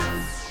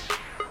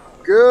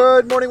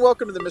Good morning.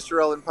 Welcome to the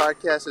Mr. Ellen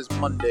podcast. It's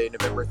Monday,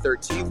 November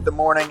 13th, the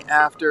morning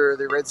after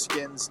the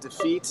Redskins'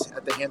 defeat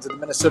at the hands of the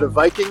Minnesota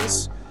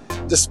Vikings,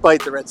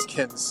 despite the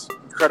Redskins'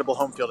 incredible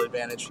home field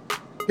advantage.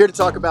 Here to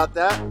talk about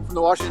that from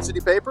the Washington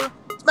City Paper,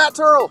 it's Matt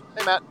Turrell.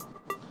 Hey, Matt.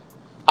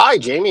 Hi,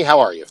 Jamie. How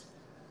are you?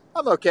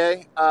 I'm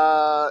okay.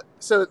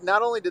 So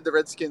not only did the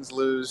Redskins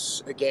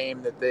lose a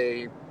game that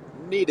they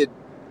needed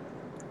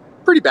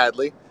pretty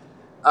badly,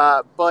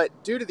 but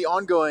due to the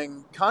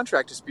ongoing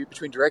contract dispute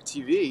between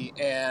DirecTV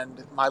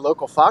and my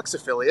local Fox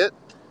affiliate,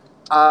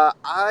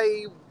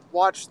 I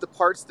watched the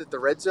parts that the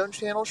Red Zone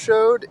channel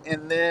showed,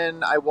 and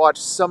then I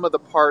watched some of the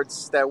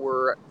parts that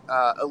were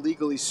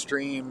illegally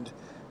streamed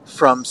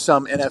from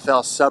some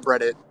NFL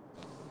subreddit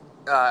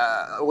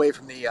away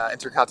from the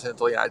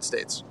intercontinental United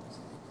States.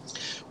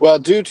 Well,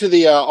 due to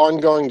the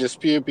ongoing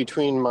dispute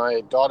between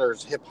my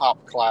daughter's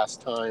hip-hop class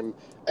time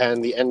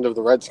and the end of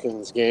the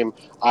Redskins game,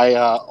 I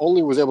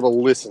only was able to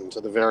listen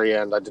to the very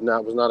end. Was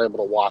not able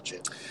to watch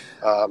it.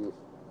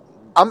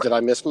 Did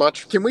I miss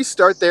much? Can we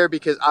start there?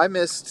 Because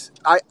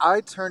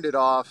I turned it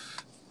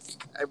off,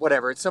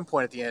 at some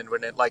point at the end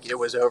when it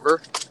was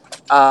over.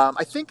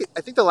 I think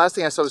the last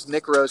thing I saw was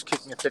Nick Rose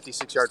kicking a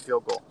 56-yard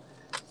field goal.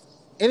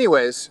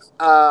 Anyways,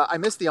 I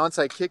missed the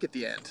onside kick at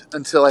the end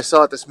until I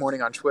saw it this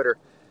morning on Twitter.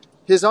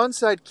 His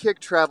onside kick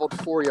traveled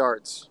 4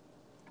 yards.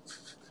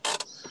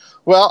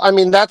 Well, I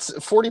mean, that's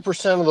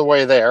 40% of the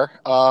way there,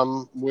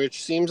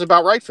 which seems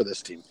about right for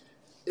this team.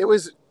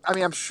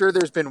 I'm sure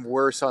there's been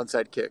worse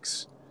onside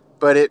kicks,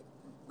 but it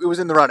was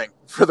in the running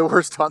for the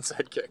worst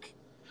onside kick.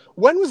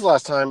 When was the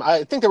last time?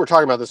 I think they were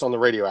talking about this on the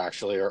radio,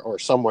 actually, or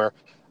somewhere.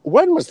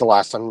 When was the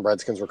last time the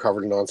Redskins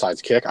recovered an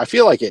onside kick? I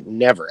feel like it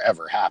never,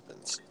 ever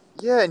happens.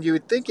 Yeah, and you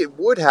would think it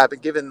would happen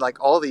given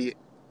all the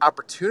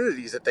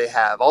opportunities that they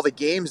have, all the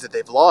games that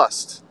they've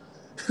lost.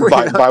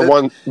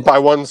 by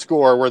one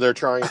score where they're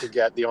trying to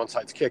get the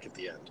onside kick at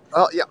the end.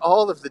 Oh yeah,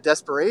 all of the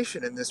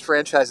desperation in this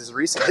franchise's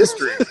recent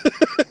history.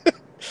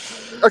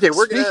 Okay,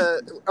 we're gonna.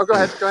 Oh, go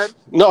ahead.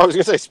 No, I was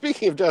gonna say,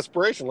 speaking of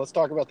desperation, let's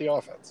talk about the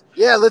offense.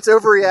 Yeah, let's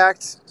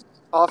overreact.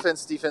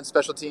 Offense, defense,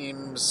 special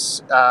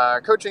teams,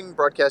 coaching,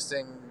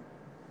 broadcasting,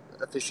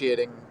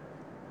 officiating.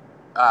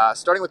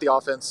 Starting with the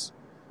offense.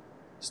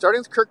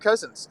 Starting with Kirk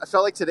Cousins. I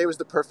felt like today was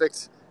the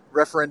perfect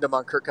referendum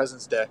on Kirk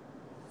Cousins' day.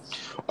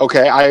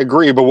 Okay, I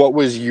agree, but what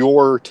was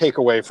your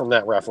takeaway from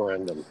that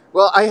referendum?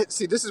 Well,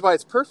 this is why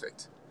it's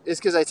perfect. It's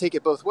because I take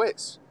it both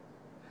ways.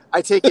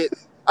 I take it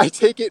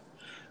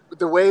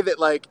the way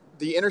that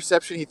the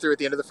interception he threw at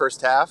the end of the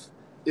first half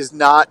is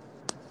not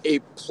a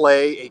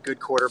play a good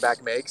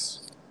quarterback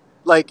makes.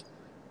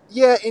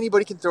 Yeah,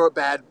 anybody can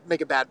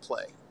make a bad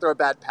play, throw a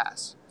bad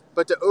pass.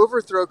 But to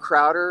overthrow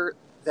Crowder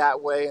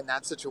that way in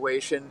that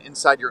situation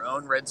inside your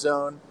own red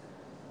zone,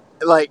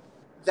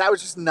 that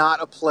was just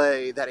not a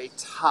play that a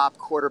top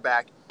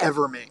quarterback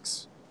ever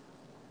makes.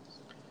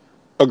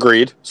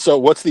 Agreed. So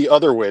what's the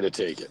other way to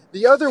take it?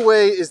 The other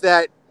way is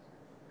that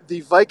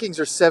the Vikings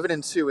are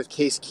 7-2 with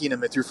Case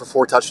Keenum, who threw for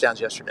 4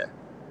 touchdowns yesterday.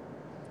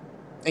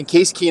 And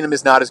Case Keenum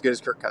is not as good as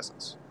Kirk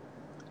Cousins.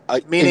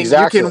 Meaning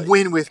exactly. You can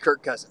win with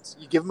Kirk Cousins.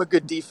 You give him a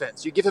good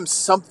defense. You give him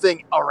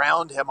something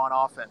around him on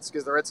offense,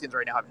 because the Redskins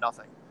right now have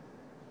nothing.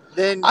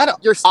 Then I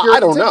don't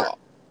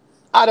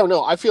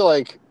know. I feel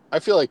like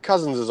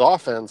Cousins'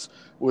 offense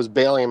was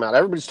bailing him out.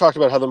 Everybody's talked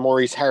about how the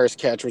Maurice Harris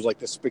catch was like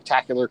this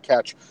spectacular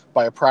catch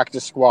by a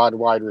practice squad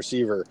wide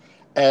receiver.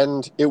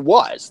 And it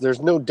was.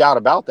 There's no doubt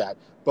about that.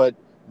 But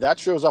that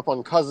shows up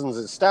on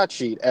Cousins' stat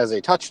sheet as a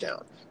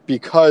touchdown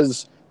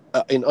because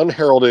an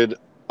unheralded,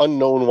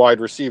 unknown wide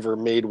receiver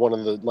made one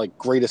of the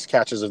greatest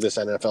catches of this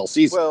NFL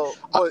season. Well,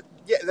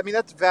 yeah, I mean,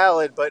 that's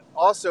valid. But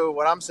also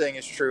what I'm saying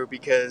is true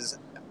because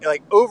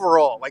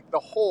overall, the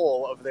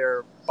whole of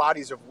their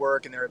bodies of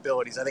work and their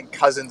abilities, I think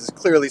Cousins is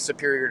clearly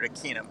superior to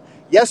Keenum.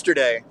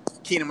 Yesterday,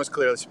 Keenum was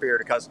clearly superior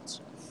to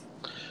Cousins.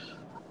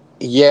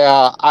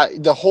 Yeah,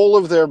 the whole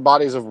of their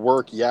bodies of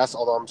work, yes,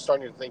 although I'm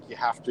starting to think you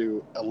have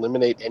to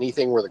eliminate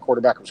anything where the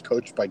quarterback was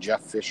coached by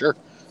Jeff Fisher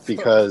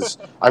because,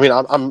 I mean,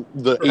 I'm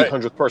the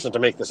 800th person to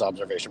make this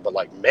observation, but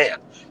man,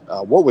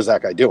 what was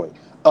that guy doing?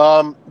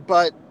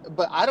 But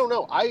I don't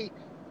know. I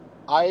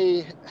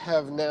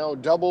have now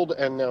doubled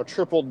and now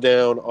tripled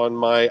down on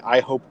my I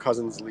hope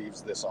Cousins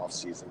leaves this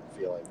offseason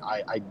feeling.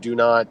 I do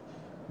not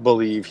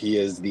believe he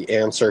is the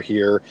answer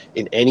here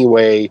in any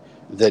way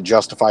that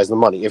justifies the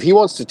money. If he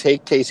wants to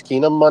take Case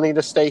Keenum money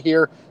to stay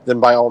here, then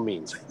by all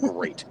means,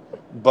 great.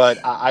 But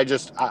I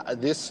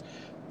don't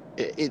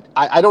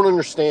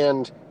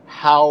understand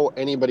how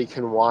anybody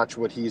can watch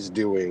what he's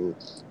doing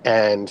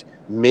and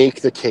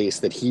make the case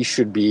that he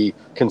should be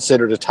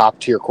considered a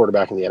top-tier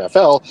quarterback in the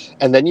NFL.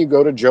 And then you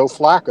go to Joe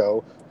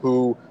Flacco,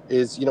 who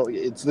is,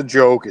 it's the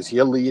joke. Is he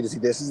a lead? Is he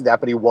this? Is he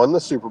that? But he won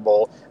the Super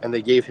Bowl, and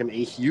they gave him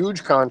a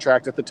huge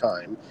contract at the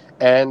time.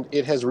 And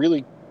it has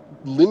really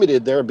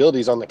limited their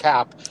abilities on the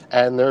cap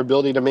and their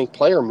ability to make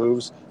player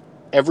moves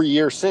every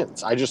year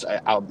since. I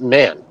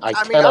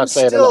cannot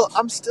say it enough.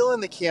 I'm still in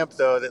the camp,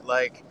 though,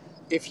 that,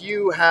 if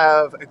you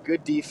have a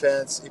good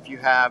defense, if you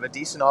have a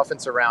decent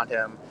offense around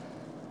him,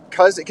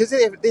 because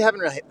they have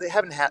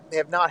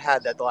not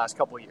had that the last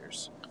couple of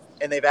years,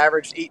 and they've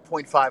averaged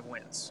 8.5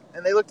 wins,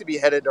 and they look to be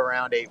headed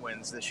around 8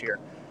 wins this year.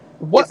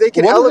 If they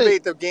can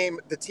elevate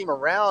the team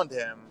around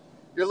him,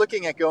 you're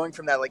looking at going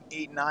from that like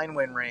 8-9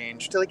 win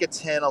range to like a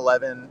 10,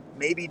 11,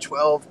 maybe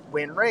 12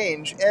 win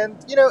range, and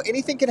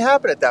anything can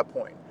happen at that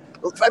point.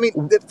 I mean,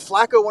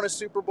 Flacco won a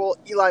Super Bowl,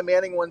 Eli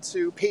Manning won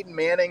 2, Peyton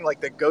Manning,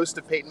 like the ghost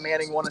of Peyton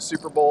Manning, won a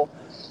Super Bowl.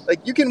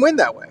 Like, you can win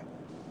that way.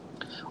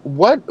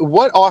 What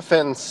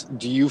offense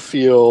do you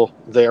feel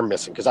they're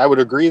missing? Because I would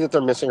agree that they're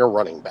missing a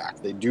running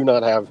back. They do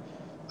not have.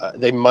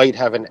 They might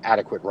have an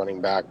adequate running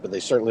back, but they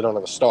certainly don't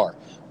have a star.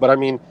 But I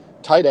mean,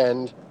 tight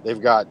end,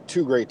 they've got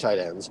 2 great tight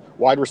ends.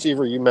 Wide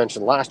receiver, you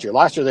mentioned last year.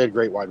 Last year they had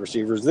great wide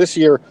receivers. This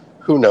year,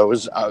 who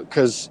knows?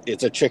 Because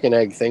it's a chicken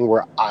egg thing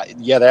where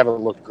they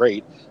haven't looked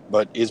great,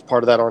 but is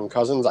part of that on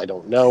Cousins? I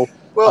don't know.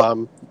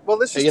 Well,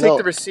 let's just take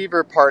the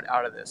receiver part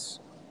out of this.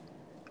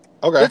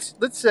 Okay.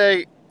 Let's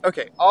say.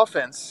 Okay,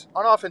 offense.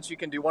 On offense, you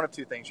can do one of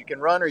 2 things. You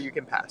can run or you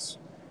can pass.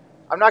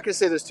 I'm not going to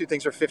say those 2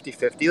 things are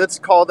 50-50. Let's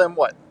call them,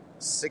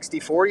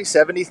 60-40,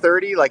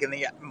 70-30, like in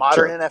the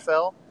modern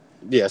NFL?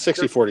 Yeah,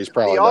 60-40 is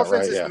probably about right. The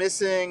offense is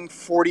missing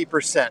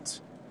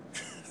 40%.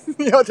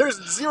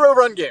 There's 0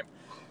 run game.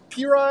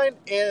 Pirine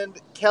and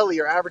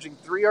Kelly are averaging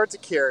 3 yards a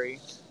carry,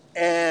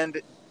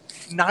 and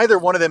neither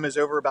one of them is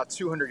over about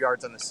 200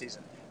 yards on the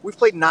season. We've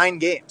played 9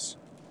 games.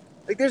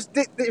 Like, there's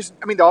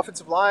the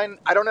offensive line,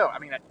 I don't know. I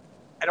mean,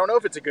 I don't know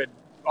if it's a good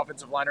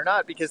offensive line or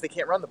not because they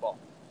can't run the ball.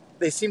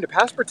 They seem to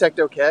pass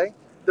protect okay.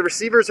 The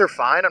receivers are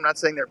fine. I'm not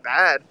saying they're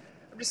bad.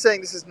 I'm just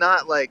saying this is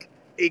not like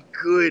a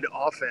good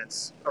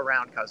offense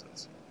around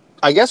Cousins.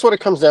 I guess what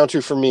it comes down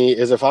to for me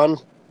is if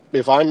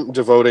I'm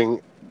devoting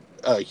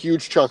a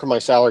huge chunk of my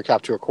salary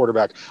cap to a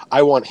quarterback,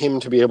 I want him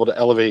to be able to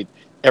elevate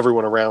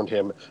everyone around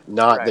him,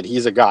 not that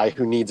he's a guy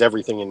who needs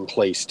everything in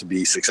place to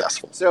be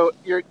successful. So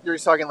you're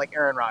talking like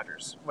Aaron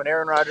Rodgers. When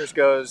Aaron Rodgers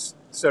goes,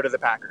 so do the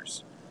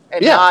Packers.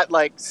 And not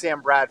like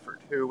Sam Bradford,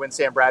 who when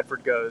Sam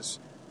Bradford goes,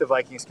 the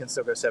Vikings can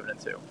still go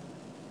 7-2.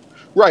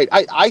 Right.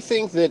 I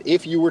think that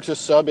if you were to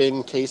sub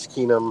in Case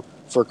Keenum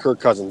for Kirk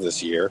Cousins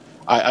this year,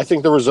 I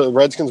think the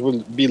Redskins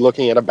would be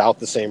looking at about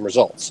the same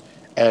results.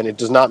 And it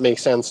does not make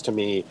sense to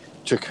me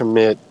to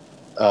commit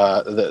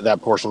that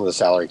portion of the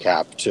salary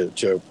cap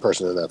to a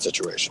person in that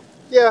situation.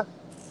 Yeah.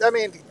 I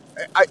mean,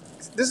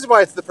 this is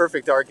why it's the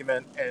perfect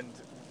argument, and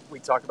we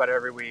talk about it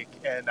every week,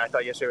 and I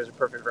thought yesterday was a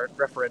perfect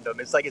referendum.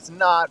 It's like it's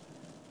not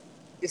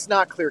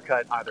clear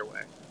cut either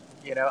way.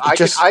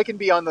 I can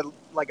be on the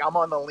I'm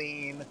on the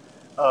lean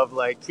of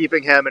like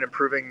keeping him and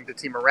improving the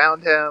team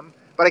around him,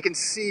 but I can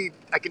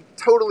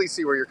totally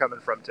see where you're coming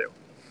from too.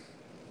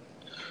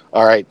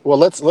 All right. Well,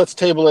 let's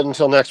table it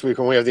until next week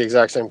when we have the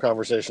exact same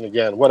conversation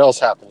again. What else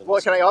happened? Well,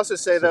 can I also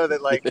say though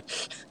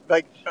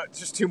that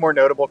just 2 more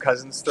notable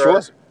Cousins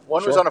throws. Sure.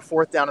 One was on a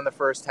 4th down in the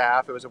first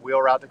half. It was a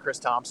wheel route to Chris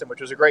Thompson,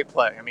 which was a great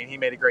play. I mean, he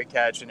made a great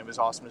catch, and it was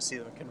awesome to see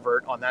them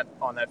convert on that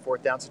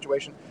 4th down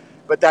situation.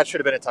 But that should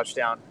have been a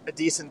touchdown. A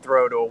decent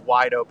throw to a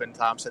wide-open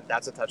Thompson,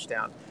 that's a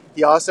touchdown.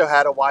 He also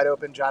had a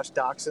wide-open Josh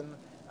Doxson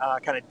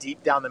kind of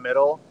deep down the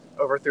middle,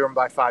 overthrew him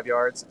by 5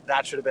 yards.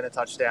 That should have been a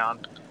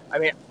touchdown. I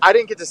mean, I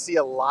didn't get to see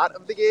a lot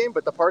of the game,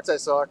 but the parts I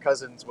saw,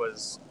 Cousins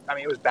was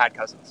bad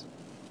Cousins.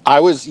 I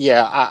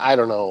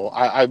don't know.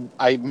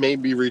 I may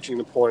be reaching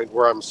the point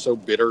where I'm so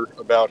bitter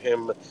about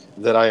him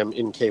that I am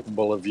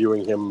incapable of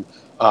viewing him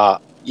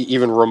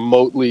even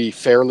remotely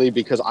fairly,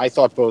 because I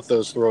thought both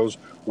those throws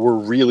were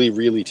really,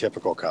 really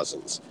typical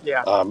Cousins.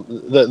 Yeah.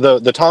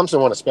 The Thompson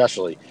one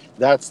especially,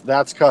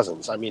 that's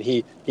Cousins. I mean,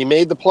 he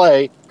made the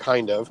play,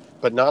 kind of,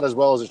 but not as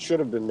well as it should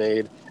have been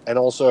made, and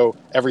also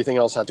everything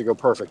else had to go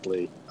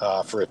perfectly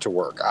for it to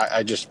work.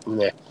 I just,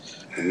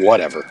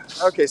 whatever.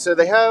 Okay, so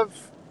they have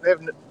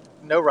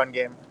no run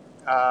game.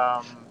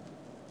 I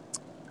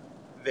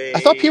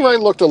thought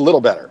Pirine looked a little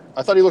better.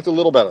 I thought he looked a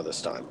little better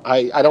this time.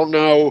 I don't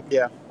know.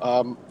 Yeah.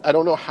 I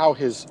don't know how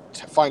his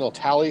final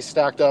tally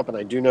stacked up, and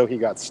I do know he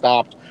got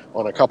stopped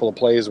on a couple of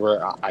plays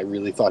where I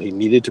really thought he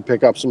needed to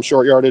pick up some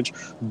short yardage.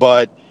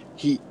 But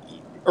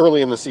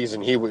early in the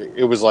season, it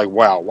was like,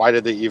 wow, what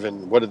did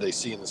they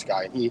see in this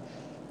guy? And he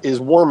is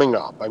warming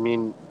up. I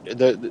mean,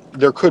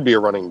 there could be a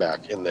running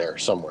back in there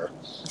somewhere.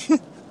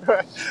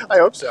 I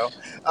hope so.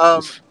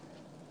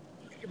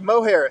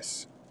 Mo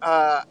Harris.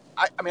 I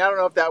don't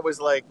know if that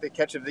was like the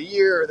catch of the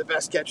year or the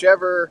best catch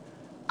ever.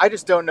 I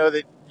just don't know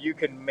that you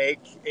can make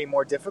a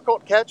more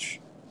difficult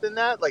catch than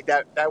that. Like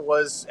that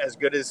was as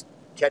good as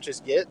catches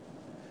get.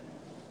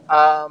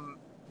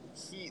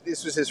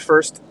 This was his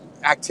first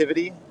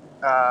activity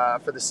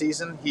for the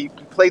season. He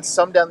played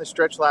some down the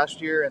stretch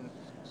last year, and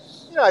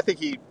I think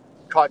he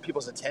caught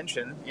people's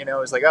attention. It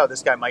was like, oh,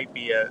 this guy might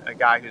be a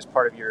guy who's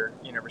part of your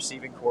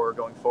receiving core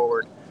going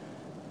forward.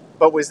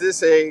 But was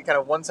this a kind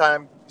of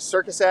one-time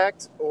circus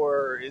act,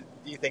 or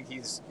do you think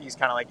he's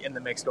kind of like in the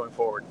mix going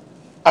forward?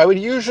 I would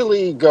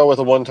usually go with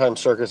a one-time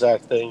circus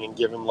act thing and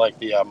give him like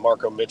the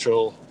Marco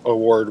Mitchell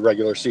Award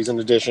regular season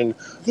edition.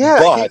 Yeah,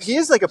 he But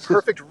is like a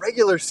perfect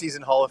regular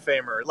season Hall of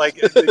Famer, like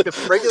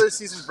the regular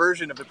season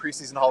version of the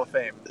preseason Hall of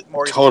Fame.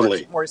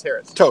 totally, Maurice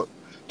Harris.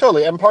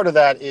 totally, and part of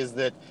that is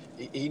that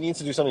he needs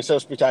to do something so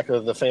spectacular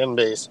that the fan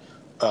base,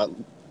 uh,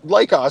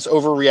 like us,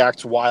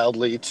 overreacts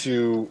wildly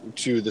to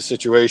the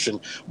situation.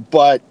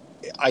 But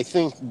I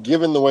think,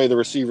 given the way the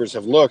receivers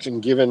have looked,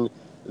 and given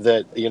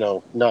that,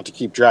 not to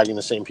keep dragging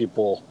the same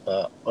people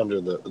under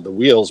the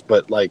wheels,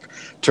 but like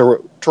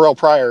Terrell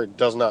Pryor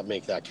does not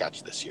make that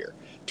catch this year.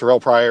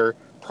 Terrell Pryor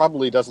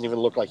probably doesn't even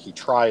look like he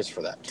tries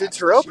for that catch. Did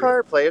Terrell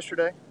Pryor play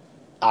yesterday?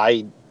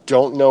 I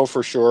don't know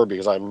for sure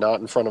because I'm not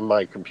in front of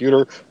my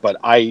computer, but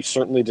I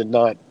certainly did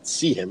not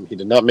see him. He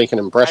did not make an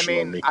impression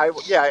on me.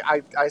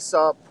 I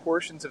saw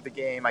portions of the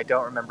game. I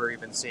don't remember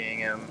even seeing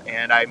him,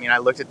 and I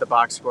looked at the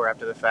box score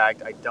after the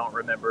fact. I don't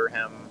remember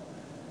him.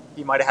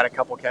 He might have had a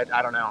couple catch.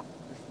 I don't know.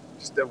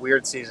 Just a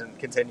weird season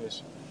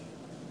continues.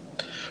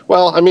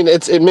 Well,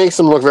 it makes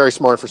him look very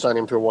smart for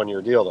signing him to a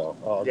 1-year deal, though.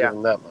 I'll give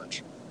him that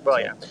much. Well,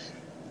 so,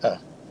 yeah.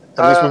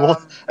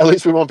 At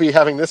least we won't be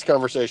having this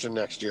conversation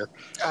next year.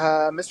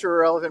 Mr.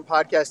 Irrelevant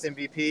Podcast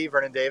MVP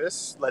Vernon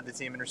Davis led the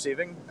team in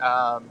receiving.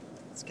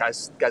 This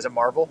guy's a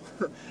marvel.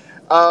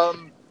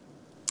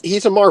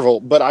 He's a marvel,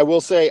 but I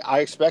will say I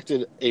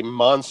expected a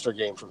monster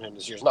game from him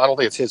this year. Not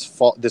only it's his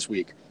fault this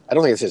week. I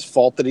don't think it's his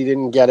fault that he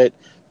didn't get it,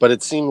 but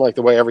it seemed like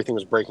the way everything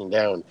was breaking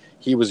down,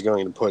 he was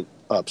going to put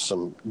up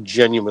some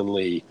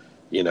genuinely,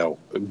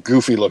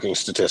 goofy-looking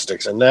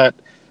statistics, and that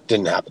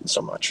didn't happen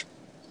so much.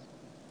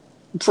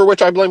 For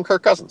which I blame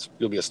Kirk Cousins.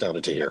 You'll be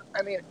astounded to hear.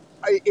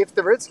 If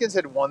the Redskins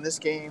had won this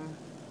game,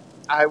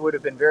 I would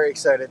have been very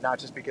excited, not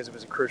just because it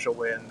was a crucial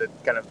win that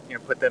kind of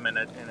put them in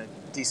a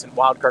decent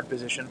wild card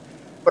position,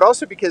 but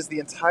also because the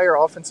entire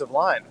offensive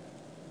line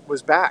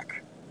was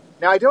back.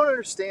 Now I don't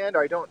understand,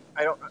 or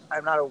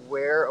I'm not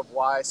aware of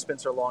why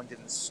Spencer Long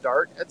didn't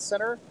start at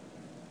center.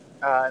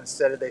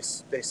 Instead of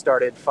they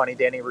started funny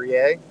Danny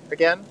Rie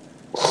again.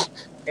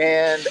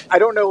 And I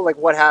don't know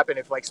what happened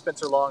if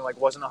Spencer Long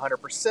wasn't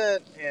 100%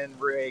 and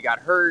Rie got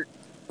hurt,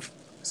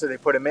 so they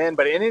put him in.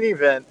 But in any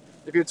event,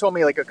 if you had told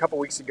me a couple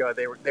weeks ago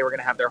they were going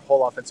to have their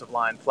whole offensive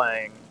line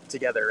playing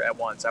together at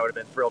once, I would have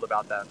been thrilled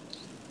about that.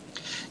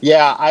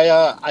 Yeah,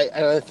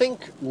 I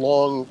think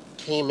Long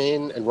came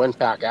in and went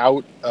back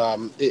out.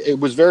 It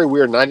was very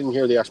weird, and I didn't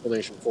hear the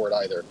explanation for it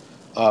either.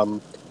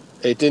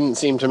 It didn't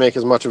seem to make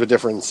as much of a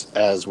difference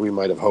as we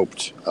might have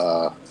hoped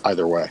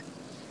either way.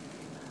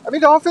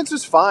 The offense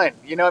was fine.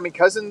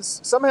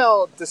 Cousins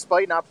somehow,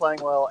 despite not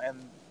playing well, and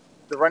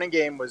the running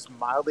game was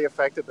mildly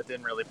effective, but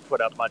didn't really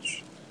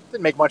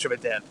didn't make much of a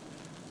dent.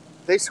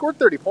 They scored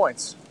 30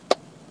 points.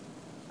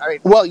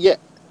 Well, yeah.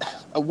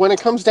 When it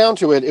comes down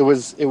to it, it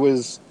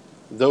was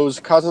those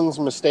Cousins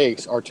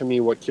mistakes are to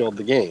me what killed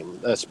the game,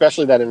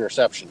 especially that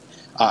interception.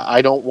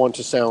 I don't want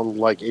to sound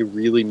like a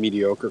really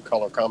mediocre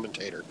color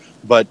commentator,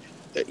 but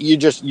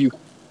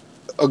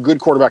a good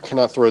quarterback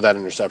cannot throw that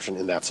interception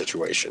in that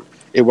situation.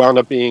 It wound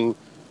up being,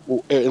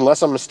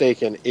 unless I'm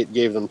mistaken, it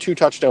gave them 2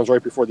 touchdowns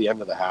right before the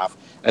end of the half,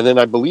 and then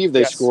I believe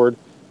they scored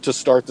to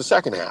start the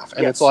second half.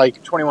 And it's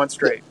 21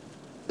 straight.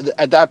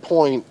 At that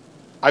point,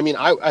 I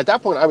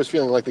was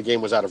feeling like the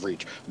game was out of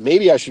reach.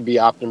 Maybe I should be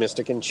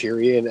optimistic and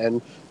cheery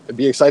and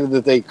be excited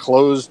that they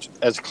closed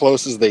as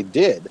close as they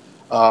did.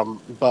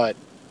 But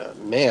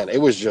man, it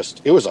was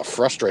a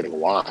frustrating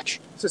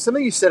watch. So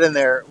something you said in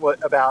there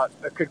about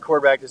a good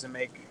quarterback doesn't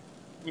make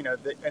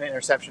an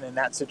interception in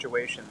that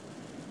situation.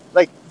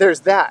 There's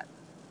that.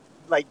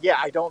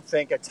 I don't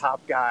think a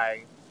top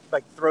guy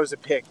throws a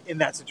pick in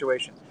that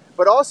situation.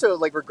 But also,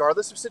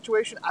 regardless of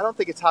situation, I don't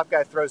think a top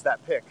guy throws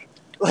that pick.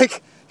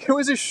 It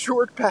was a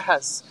short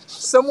pass,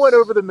 somewhat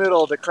over the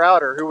middle to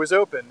Crowder, who was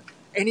open,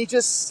 and he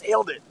just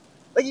sailed it.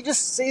 He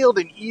just sailed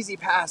an easy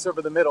pass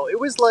over the middle. It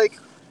was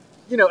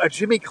a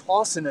Jimmy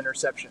Clausen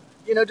interception.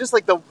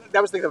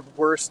 That was the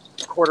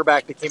worst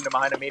quarterback that came to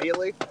mind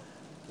immediately.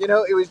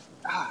 It was.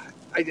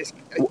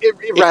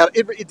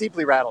 It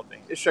deeply rattled me.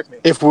 It shook me.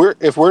 If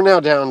we're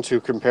now down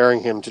to comparing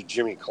him to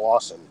Jimmy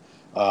Clausen,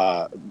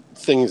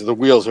 the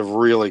wheels have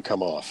really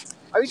come off.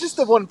 Just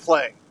the one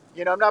play.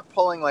 I'm not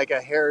pulling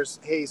a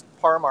Hayes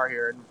Parmar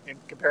here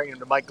and comparing him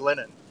to Mike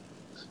Glennon.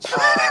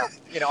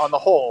 On the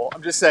whole,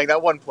 I'm just saying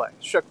that one play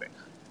shook me.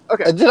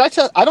 Okay.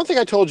 I don't think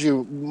I told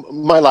you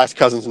my last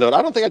Cousins note.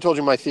 I don't think I told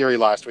you my theory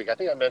last week. I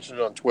think I mentioned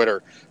it on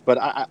Twitter, but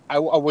I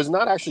was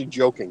not actually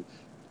joking.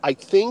 I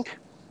think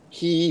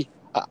he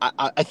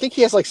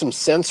has some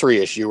sensory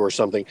issue or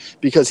something,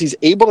 because he's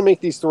able to make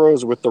these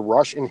throws with the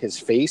rush in his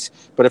face,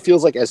 but it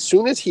feels like as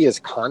soon as he is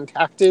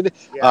contacted,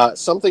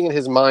 something in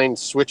his mind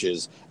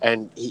switches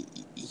and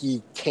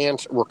he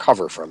can't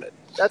recover from it.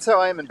 That's how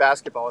I am in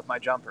basketball with my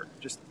jumper.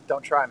 Just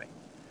don't try me.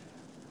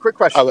 Quick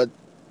question.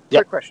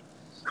 Quick question.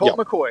 Colt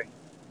McCoy,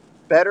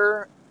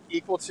 better,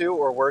 equal to,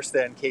 or worse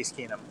than Case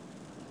Keenum?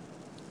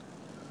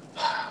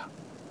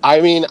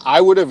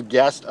 I would have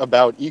guessed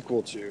about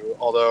equal to,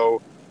 although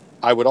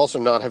I would also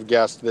not have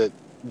guessed that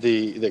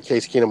that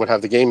Case Keenum would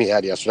have the game he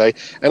had yesterday.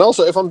 And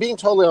also, if I'm being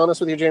totally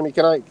honest with you, Jamie,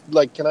 can I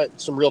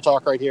some real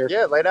talk right here?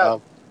 Yeah, lay it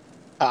out.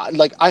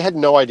 I had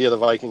no idea the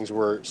Vikings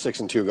were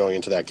 6-2 going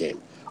into that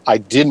game. I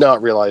did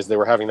not realize they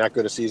were having that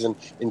good a season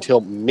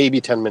until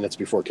maybe 10 minutes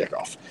before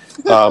kickoff.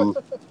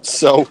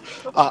 So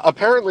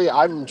apparently,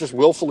 I'm just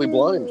willfully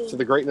blind to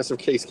the greatness of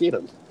Case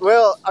Keenum.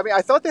 Well, I mean,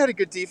 I thought they had a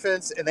good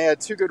defense and they had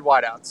two good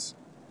wideouts,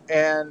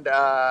 and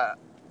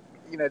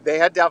they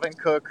had Dalvin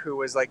Cook, who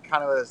was like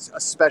kind of a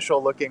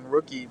special-looking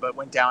rookie, but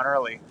went down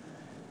early.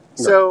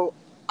 So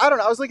I don't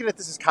know. I was looking at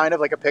this as kind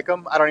of like a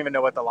pick'em. I don't even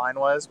know what the line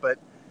was, but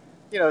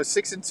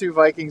 6-2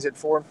 Vikings at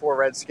 4-4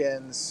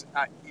 Redskins.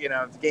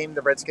 The game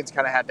the Redskins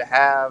kind of had to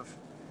have.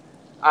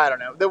 I don't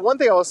know. The one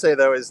thing I will say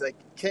though is like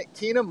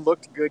Keenum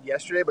looked good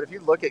yesterday, but if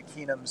you look at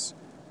Keenum's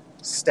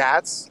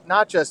stats,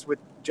 not just with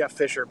Jeff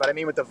Fisher, but I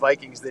mean with the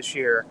Vikings this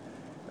year,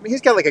 I mean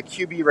he's got like a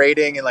QB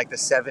rating in like the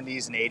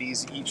 70s and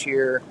 80s each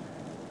year.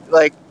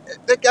 Like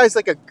that guy's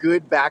like a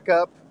good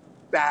backup,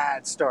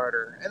 bad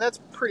starter, and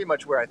that's pretty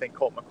much where I think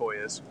Colt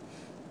McCoy is.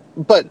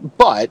 But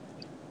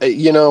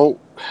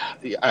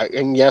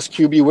and yes,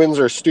 QB wins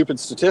are a stupid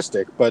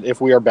statistic, but if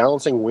we are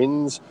balancing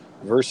wins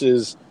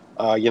versus,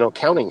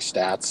 counting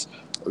stats,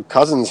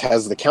 Cousins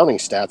has the counting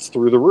stats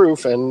through the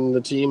roof, and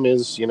the team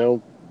is,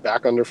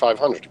 back under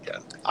 500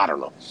 again. I don't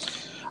know.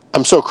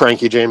 I'm so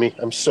cranky, Jamie.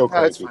 I'm so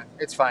cranky.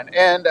 It's fine.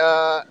 And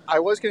I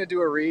was going to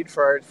do a read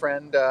for our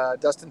friend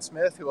Dustin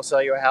Smith, who will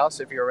sell you a house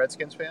if you're a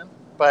Redskins fan,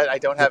 but I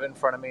don't have it in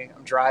front of me.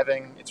 I'm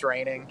driving. It's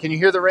raining. Can you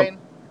hear the rain?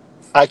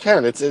 I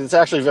can. It's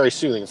actually very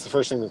soothing. It's the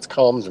first thing that's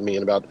calmed me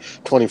in about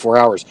 24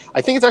 hours.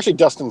 I think it's actually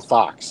Dustin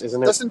Fox,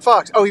 isn't it? Dustin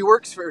Fox. Oh, he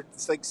works for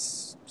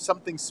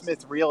something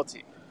Smith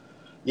Realty.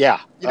 Yeah.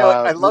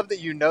 I love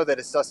that you know that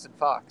it's Dustin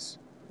Fox.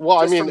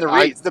 Well, Just from the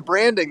reads, the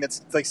branding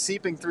that's like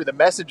seeping through the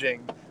messaging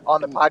on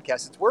the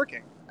podcast. It's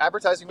working.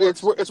 Advertising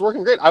works. It's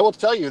working great. I will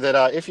tell you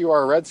that if you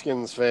are a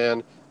Redskins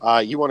fan,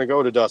 you want to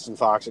go to Dustin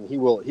Fox, and he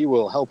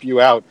will help you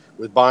out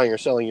with buying or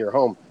selling your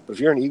home. But if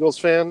you're an Eagles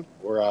fan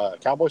or a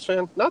Cowboys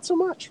fan, not so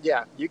much.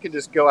 Yeah, you can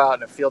just go out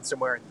in a field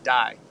somewhere and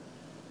die.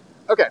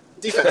 Okay,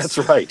 defense.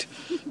 That's right.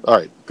 All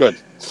right, good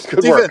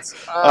defense.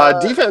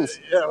 Work. Defense.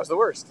 Yeah, it was the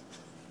worst.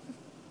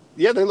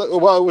 Yeah, it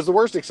was the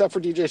worst except for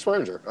DJ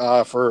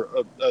Swearinger for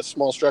a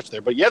small stretch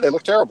there. But yeah, they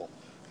look terrible.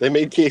 They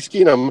made Case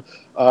Keenum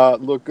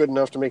look good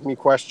enough to make me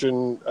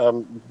question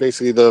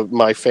basically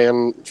my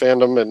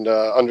fandom and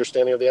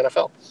understanding of the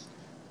NFL.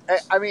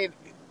 I mean,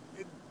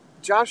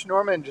 Josh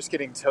Norman just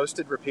getting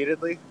toasted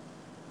repeatedly,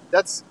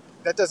 that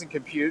doesn't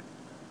compute.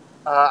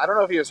 I don't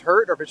know if he was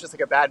hurt or if it's just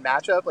like a bad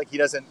matchup. Like he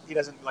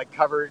doesn't like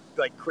cover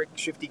like quick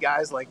shifty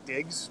guys like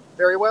Diggs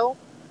very well.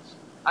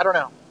 I don't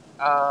know,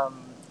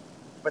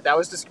 but that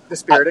was just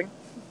dispiriting.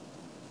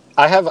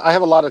 I have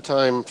a lot of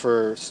time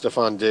for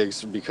Stephon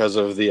Diggs because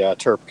of the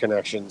Terp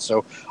connection,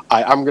 so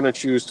I'm going to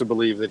choose to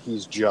believe that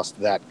he's just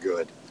that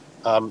good.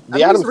 Adam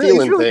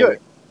Thielen thing. Good.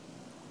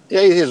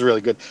 Yeah, he is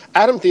really good.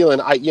 Adam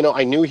Thielen,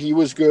 I knew he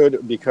was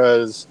good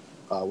because,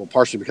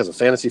 partially because of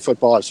fantasy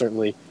football. I've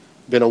certainly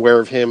been aware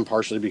of him,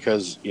 partially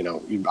because,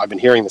 I've been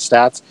hearing the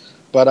stats.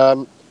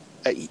 But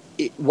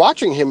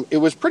watching him, it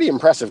was pretty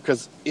impressive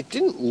because it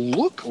didn't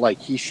look like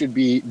he should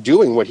be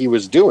doing what he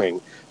was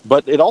doing,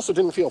 but it also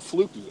didn't feel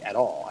fluky at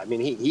all. I mean,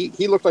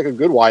 he looked like a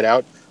good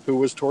wideout who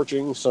was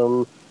torching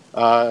some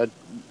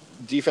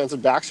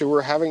defensive backs who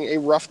were having a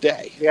rough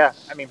day. Yeah,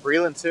 I mean,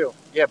 Breeland too.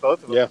 Yeah,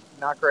 both of them. Yeah.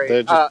 Not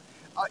great.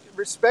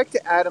 Respect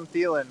to Adam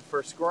Thielen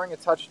for scoring a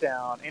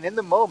touchdown, and in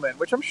the moment,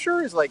 which I'm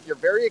sure is like you're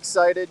very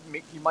excited,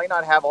 you might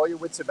not have all your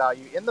wits about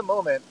you, in the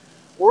moment,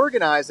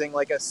 organizing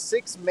like a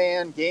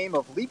 6-man game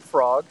of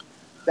leapfrog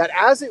that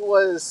as it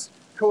was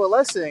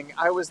coalescing,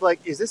 I was like,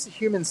 is this a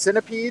human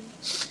centipede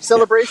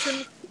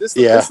celebration? This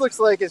looks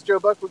like, as Joe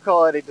Buck would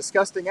call it, a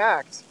disgusting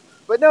act.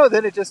 But no,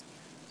 then it just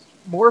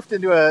morphed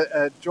into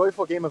a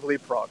joyful game of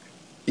leapfrog.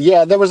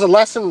 Yeah, there was a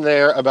lesson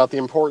there about the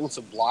importance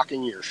of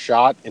blocking your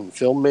shot in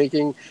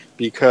filmmaking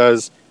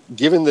because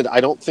given that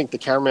I don't think the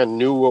cameraman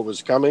knew what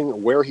was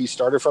coming, where he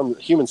started from,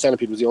 human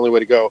centipede was the only way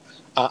to go.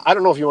 I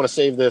don't know if you want to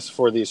save this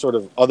for the sort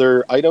of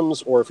other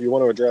items or if you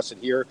want to address it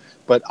here,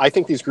 but I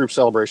think these group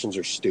celebrations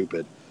are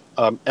stupid.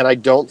 And I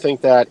don't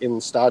think that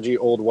in stodgy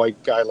old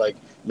white guy like,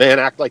 man,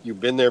 act like you've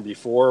been there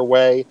before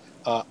way.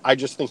 I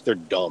just think they're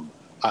dumb.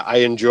 I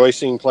enjoy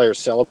seeing players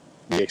celebrate,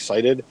 be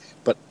excited,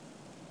 but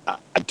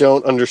I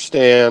don't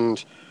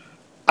understand.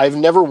 I've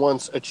never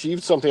once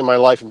achieved something in my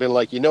life and been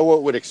like,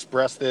 what would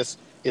express this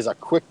is a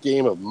quick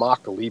game of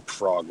mock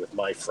leapfrog with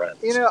my friends.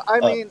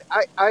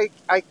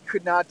 I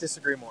could not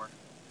disagree more.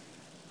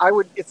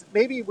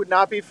 Maybe would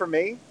not be for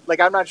me. Like,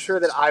 I'm not sure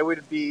that I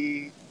would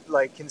be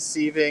like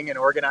conceiving and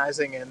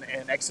organizing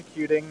and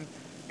executing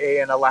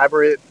an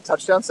elaborate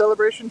touchdown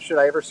celebration should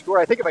I ever score.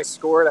 I think if I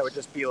scored, I would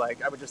just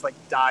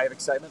die of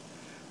excitement.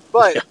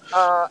 But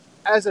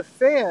as a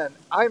fan,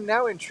 I'm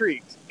now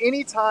intrigued.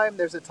 Anytime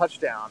there's a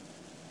touchdown,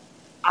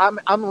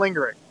 I'm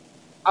lingering.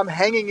 I'm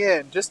hanging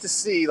in just to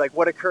see like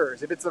what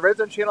occurs. If it's the Red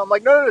Zone channel, I'm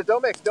like, no,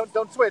 don't mix,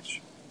 don't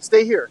switch.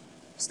 Stay here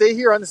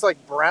on this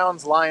like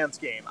Browns-Lions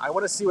game. I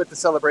want to see what the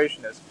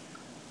celebration is.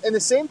 And the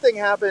same thing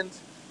happened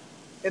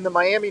in the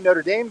Miami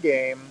Notre Dame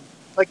game.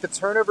 Like the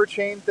turnover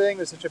chain thing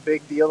was such a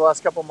big deal the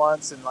last couple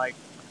months, and like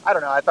I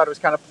don't know, I thought it was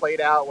kind of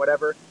played out,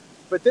 whatever.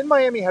 But then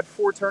Miami had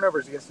 4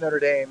 turnovers against Notre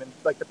Dame in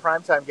like the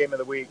primetime game of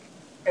the week,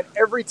 and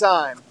every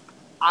time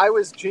I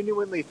was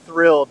genuinely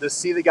thrilled to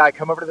see the guy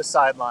come over to the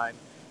sideline,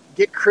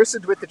 get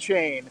christened with the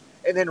chain,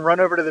 and then run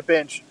over to the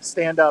bench,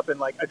 stand up, and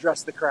like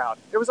address the crowd.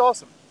 It was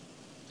awesome.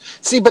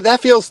 See, but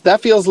that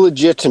feels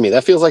legit to me.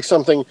 That feels like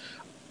something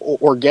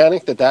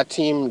organic that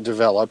team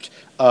developed.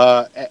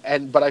 But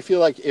I feel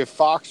like if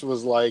Fox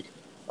was like,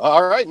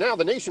 all right, now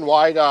the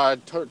nationwide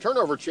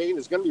turnover chain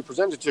is going to be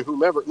presented to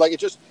whomever. Like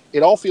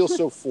it all feels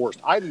so forced.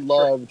 I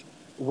loved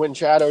when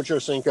Chad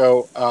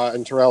Ochocinco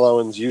and Terrell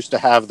Owens used to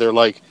have their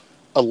like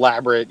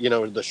elaborate, the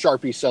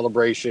Sharpie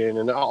celebration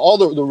and all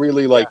the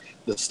really like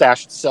the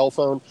stashed cell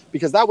phone,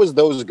 because that was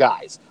those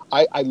guys.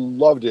 I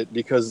loved it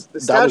because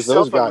that was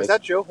those guys. Was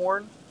that Joe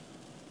Horn?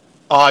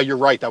 You're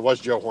right. That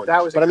was Joe Horn.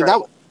 That was incredible. I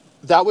mean,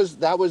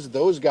 that was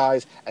those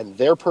guys and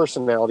their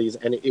personalities,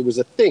 and it was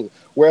a thing.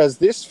 Whereas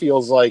this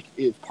feels like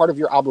part of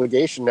your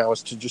obligation now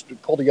is to just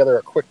pull together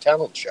a quick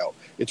talent show.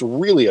 It's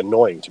really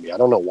annoying to me. I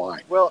don't know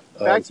why. Well,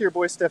 back to your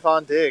boy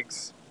Stefon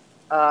Diggs.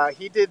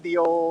 He did the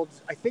old,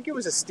 I think it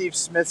was a Steve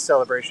Smith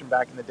celebration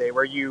back in the day,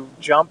 where you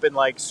jump and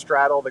like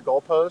straddle the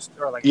goalpost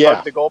or like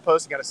hug the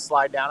goalpost and got to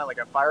slide down it like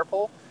a fire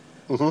pole.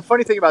 Mm-hmm. The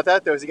funny thing about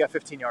that though is he got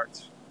 15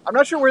 yards. I'm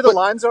not sure where the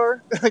lines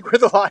are. Like where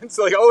the lines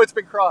are like, oh, it's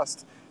been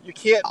crossed. You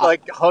can't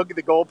like hug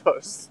the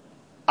goalposts.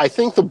 I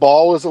think the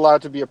ball is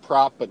allowed to be a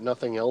prop, but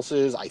nothing else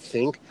is, I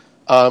think.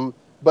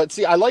 But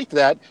see, I liked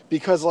that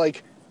because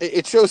like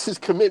it shows his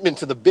commitment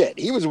to the bit.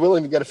 He was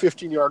willing to get a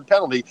 15-yard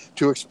penalty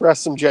to express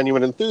some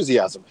genuine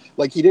enthusiasm.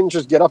 Like he didn't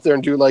just get up there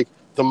and do like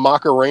the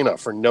Macarena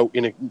for no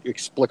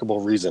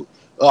inexplicable reason.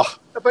 Ugh.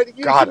 But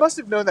you must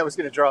have known that was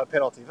going to draw a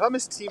penalty. If I'm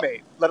his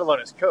teammate, let alone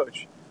his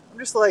coach, I'm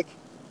just like,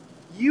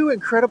 you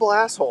incredible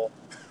asshole.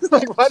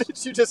 Like, why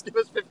did you just give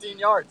us 15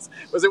 yards?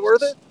 Was it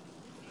worth it?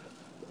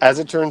 As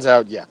it turns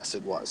out, yes,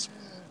 it was.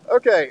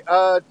 Okay.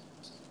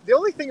 The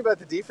only thing about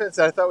the defense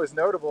that I thought was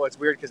notable, it's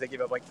weird because they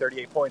gave up like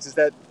 38 points, is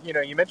that,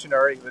 you mentioned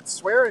already that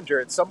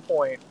Swearinger at some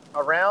point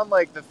around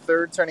like the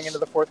third turning into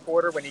the fourth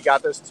quarter when he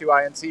got those 2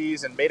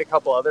 INTs and made a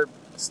couple other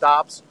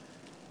stops,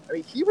 I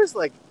mean, he was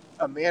like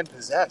a man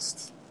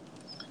possessed.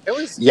 It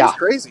was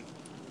crazy.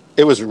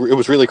 It was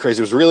really crazy.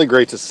 It was really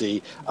great to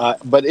see.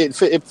 But it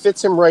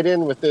fits him right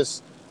in with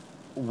this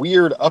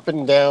weird up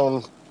and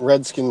down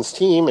Redskins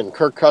team, and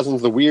Kirk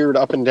Cousins, the weird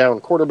up and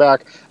down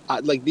quarterback.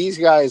 Like these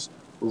guys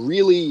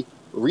really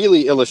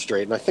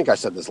illustrate, and I think I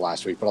said this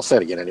last week, but I'll say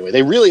it again anyway.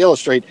 They really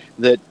illustrate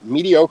that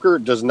mediocre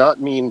does not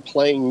mean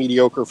playing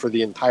mediocre for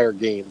the entire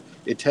game.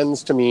 It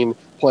tends to mean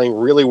playing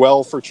really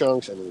well for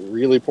chunks and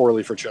really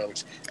poorly for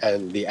chunks,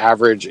 and the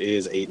average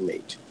is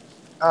 8-8.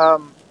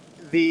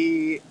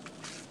 The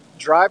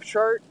drive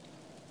chart,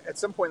 at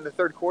some point in the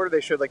third quarter, they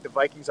showed like the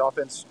Vikings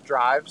offense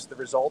drives, the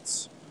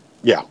results.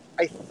 Yeah.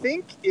 I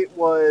think it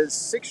was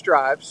 6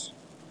 drives,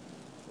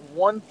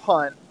 1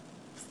 punt,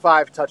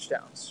 5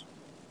 touchdowns.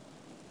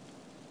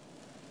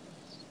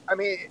 I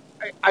mean,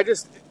 I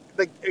just,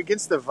 like,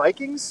 against the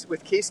Vikings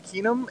with Case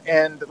Keenum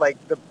and, like,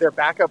 their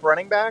backup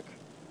running back,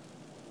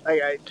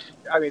 I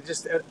mean,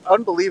 just an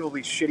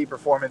unbelievably shitty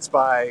performance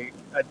by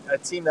a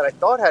team that I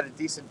thought had a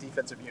decent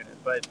defensive unit,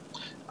 but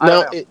I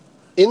don't know.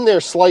 In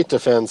their slight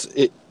defense,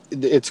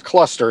 it's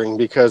clustering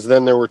because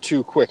then there were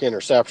 2 quick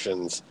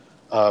interceptions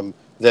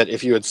that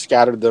if you had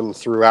scattered them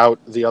throughout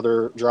the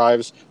other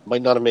drives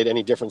might not have made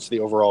any difference to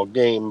the overall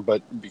game,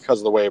 but because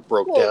of the way it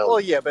broke down. Well,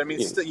 yeah, but I mean,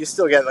 you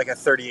still get like a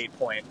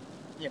 38-point,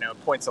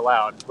 points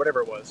allowed,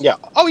 whatever it was. Yeah.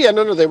 Oh, yeah.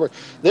 No, they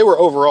were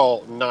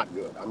overall not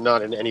good. I'm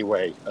not in any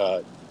way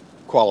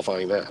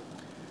qualifying that.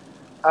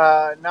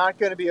 Not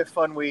going to be a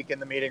fun week in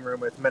the meeting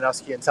room with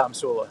Minuski and Tom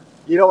Sula.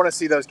 You don't want to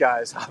see those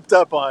guys hopped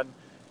up on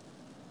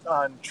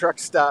truck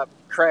stop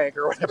crank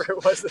or whatever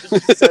it was that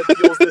just said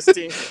fuels this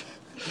team.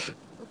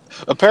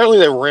 Apparently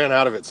they ran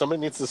out of it.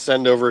 Somebody needs to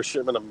send over a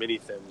shipment of mini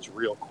thins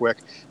real quick.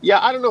 Yeah,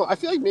 I don't know. I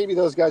feel like maybe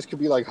those guys could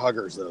be like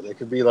huggers, though. They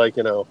could be like,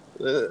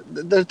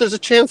 there's a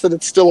chance that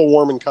it's still a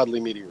warm and cuddly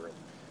meeting room.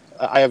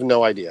 I have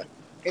no idea.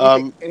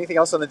 Anything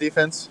else on the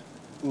defense?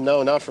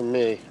 No, not from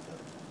me.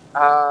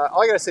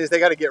 All I got to say is they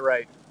got to get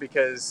right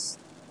because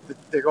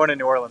they're going to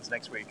New Orleans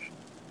next week.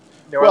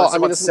 New Orleans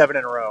won 7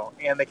 in a row,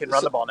 and they can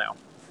run the ball now.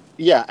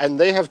 Yeah, and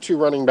they have 2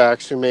 running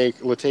backs who make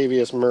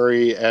Latavius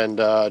Murray and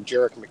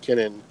Jerick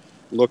McKinnon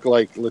look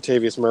like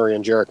Latavius Murray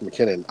and Jerick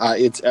McKinnon.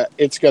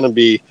 It's going to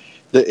be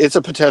it's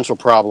a potential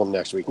problem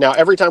next week. Now,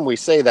 every time we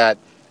say that,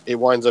 it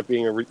winds up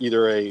being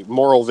either a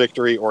moral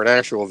victory or an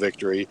actual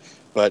victory.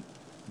 But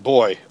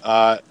boy,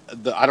 I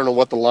don't know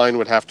what the line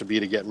would have to be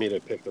to get me to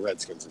pick the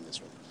Redskins in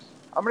this one.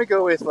 I'm going to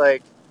go with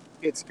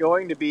it's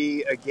going to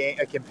be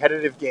a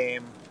competitive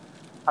game.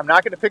 I'm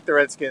not going to pick the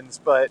Redskins,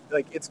 but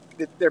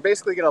they're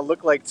basically going to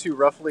look like 2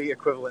 roughly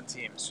equivalent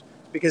teams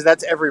because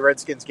that's every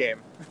Redskins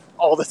game.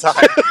 All the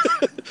time.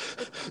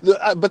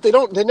 But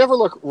they never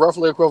look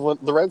roughly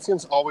equivalent. The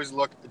Redskins always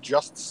look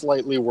just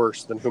slightly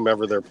worse than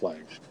whomever they're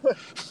playing.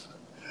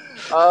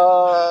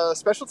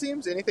 Special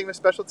teams? Anything with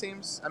special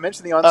teams? I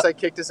mentioned the onside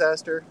kick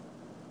disaster.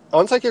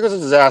 Onside kick was a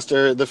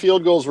disaster. The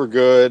field goals were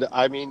good.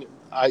 I mean,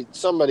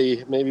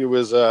 somebody, maybe it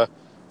was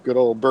good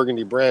old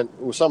Burgundy Brent,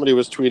 somebody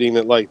was tweeting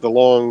that like the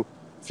long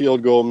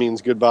field goal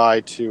means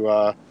goodbye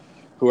to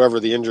whoever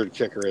the injured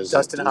kicker is.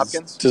 Dustin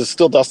Hopkins? Is it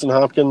still Dustin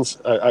Hopkins?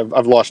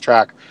 I've lost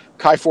track.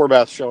 Kai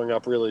Forbath showing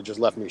up really just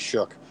left me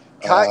shook.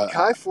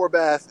 Kai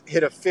Forbath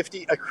hit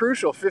a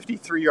crucial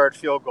 53-yard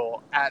field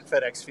goal at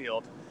FedEx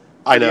Field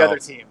for the other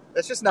team.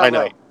 That's just not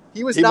right.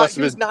 He was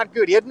not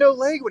good. He had no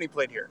leg when he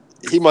played here.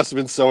 He must have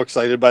been so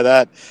excited by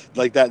that.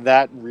 Like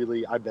that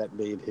really, I bet,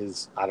 made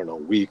his, I don't know,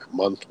 week,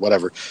 month,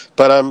 whatever.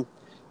 But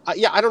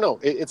yeah, I don't know.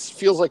 It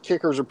feels like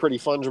kickers are pretty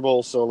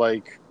fungible. So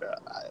like,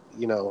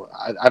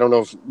 I don't know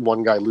if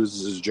one guy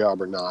loses his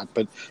job or not.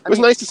 But it was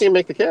nice to see him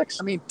make the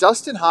kicks. I mean,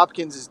 Dustin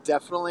Hopkins is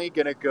definitely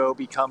going to go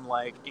become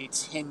like a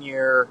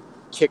 10-year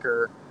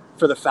kicker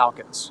for the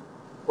Falcons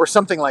or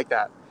something like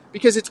that.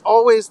 Because it's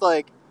always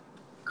like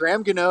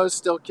Graham Gano's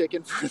still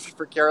kicking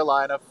for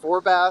Carolina.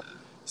 Forbath,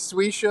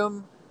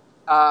 Swisham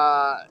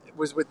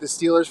was with the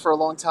Steelers for a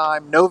long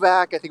time.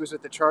 Novak, I think, was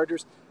with the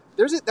Chargers.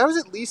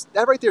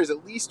 That right there is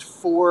at least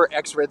 4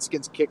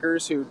 ex-Redskins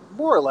kickers who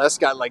more or less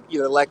got like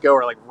either let go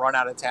or like run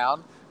out of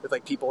town with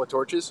like people with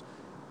torches,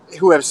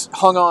 who have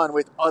hung on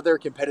with other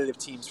competitive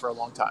teams for a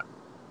long time.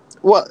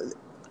 Well,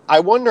 I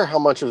wonder how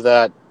much of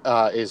that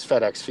is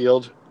FedEx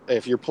Field.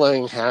 If you're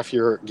playing half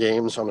your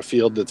games on a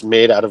field that's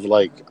made out of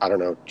like, I don't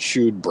know,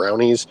 chewed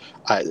brownies,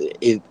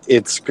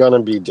 it's going to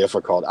be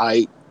difficult.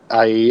 I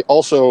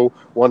also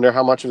wonder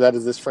how much of that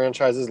is this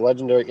franchise's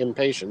legendary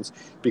impatience,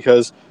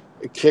 because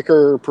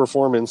kicker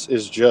performance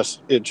it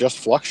just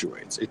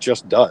fluctuates. It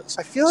just does.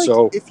 I feel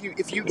like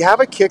if you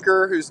have a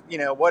kicker who's,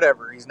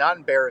 whatever, he's not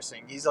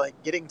embarrassing. He's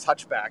like getting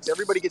touchbacks.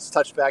 Everybody gets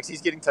touchbacks.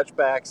 He's getting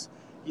touchbacks.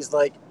 He's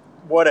like,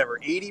 whatever,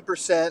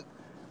 80%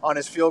 on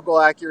his field goal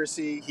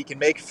accuracy. He can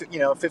make,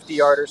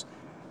 50-yarders.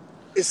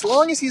 As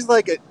long as he's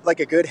like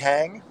a good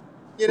hang,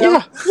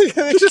 Yeah.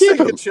 just like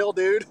a chill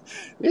dude.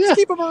 Yeah. Just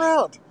keep him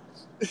around.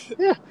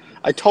 Yeah,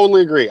 I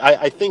totally agree.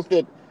 I think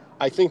that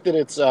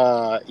it's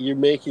you're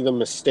making the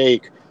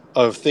mistake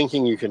of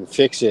thinking you can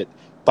fix it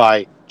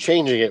by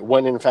changing it,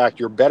 when in fact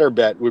your better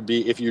bet would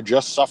be, if you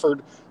just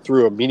suffered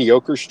through a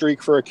mediocre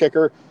streak for a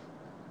kicker,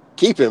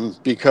 keep him,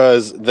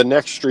 because the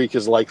next streak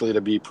is likely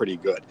to be pretty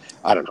good.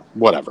 I don't know,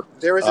 whatever.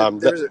 There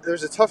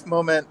was a tough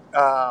moment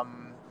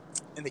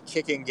in the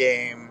kicking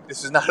game.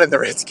 This was not in the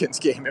Redskins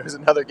game. It was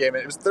another game.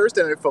 It was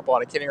Thursday Night Football,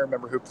 and I can't even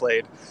remember who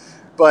played.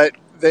 But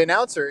the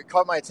announcer, it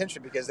caught my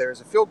attention because there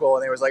was a field goal,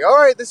 and they was like, all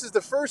right, this is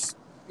the first,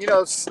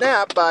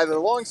 snap by the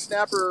long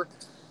snapper,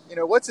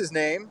 what's his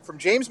name, from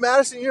James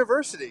Madison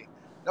University.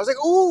 And I was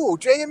like, ooh,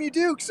 JMU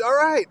Dukes, all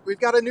right, we've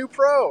got a new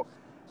pro.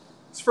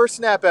 His first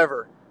snap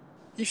ever.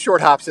 He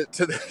short hops it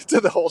to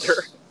the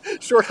holder.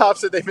 Short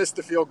hops it, they missed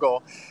the field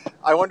goal.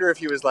 I wonder if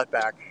he was let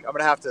back. I'm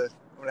gonna have to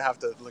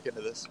look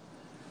into this.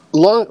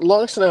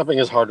 Long snapping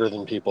is harder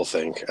than people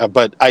think,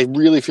 but I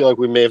really feel like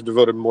we may have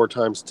devoted more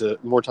time to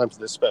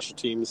this special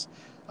teams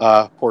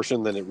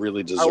portion than it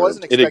really deserved. I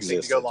wasn't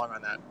expecting to go long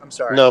on that. I'm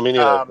sorry. No, me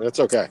neither. That's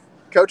okay.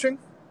 Coaching?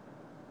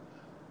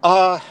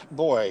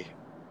 Boy,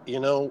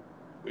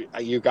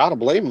 you got to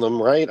blame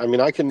them, right? I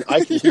mean, I can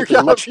heap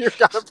as much. You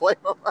got to blame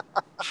them.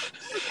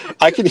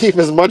 I can heap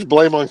as much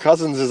blame on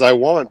Cousins as I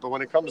want, but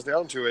when it comes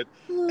down to it,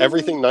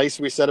 everything nice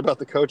we said about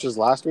the coaches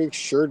last week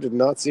sure did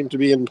not seem to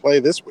be in play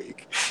this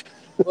week.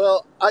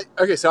 Well,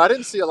 so I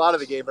didn't see a lot of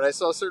the game, but I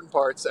saw certain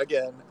parts.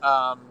 Again,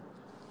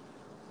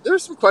 there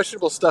was some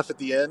questionable stuff at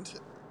the end.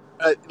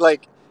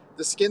 Like,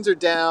 the Skins are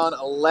down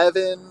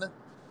 11,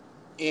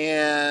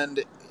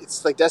 and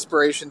it's like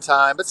desperation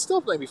time, but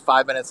still maybe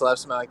 5 minutes left,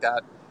 something like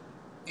that.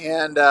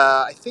 And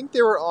I think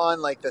they were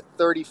on like the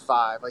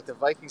 35, like the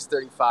Vikings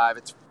 35.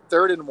 It's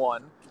 3rd and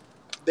 1.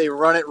 They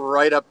run it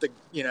right up the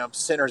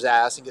center's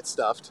ass and get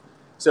stuffed.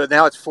 So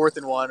now it's 4th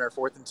and 1 or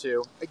 4th and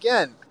 2.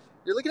 Again,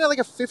 you're looking at like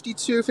a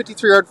 52,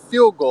 53-yard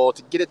field goal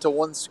to get it to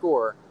one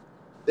score.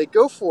 They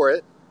go for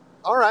it.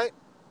 All right,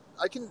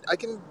 I can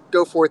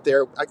go for it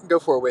there. I can go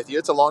for it with you.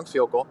 It's a long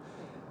field goal.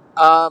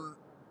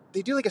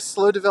 They do like a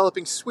slow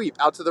developing sweep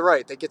out to the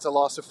right that gets a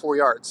loss of 4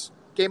 yards.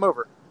 Game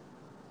over.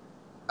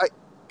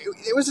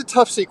 It was a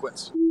tough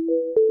sequence.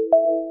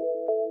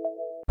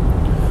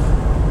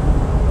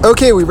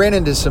 Okay, we ran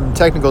into some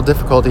technical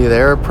difficulty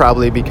there,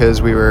 probably because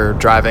we were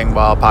driving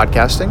while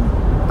podcasting,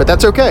 but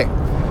that's okay.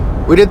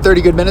 We did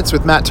 30 good minutes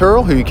with Matt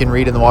Turrell, who you can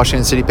read in the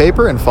Washington City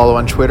paper and follow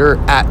on Twitter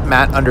at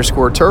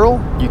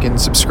Matt_Turrell. You can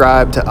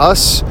subscribe to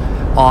us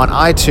on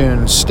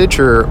iTunes,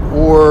 Stitcher,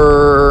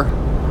 or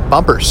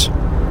Bumpers.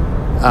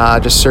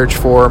 Just search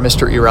for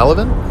Mr.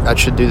 Irrelevant. That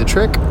should do the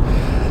trick.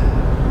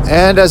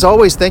 And as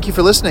always, thank you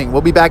for listening.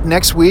 We'll be back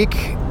next week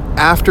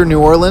after New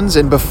Orleans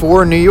and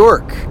before New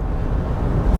York.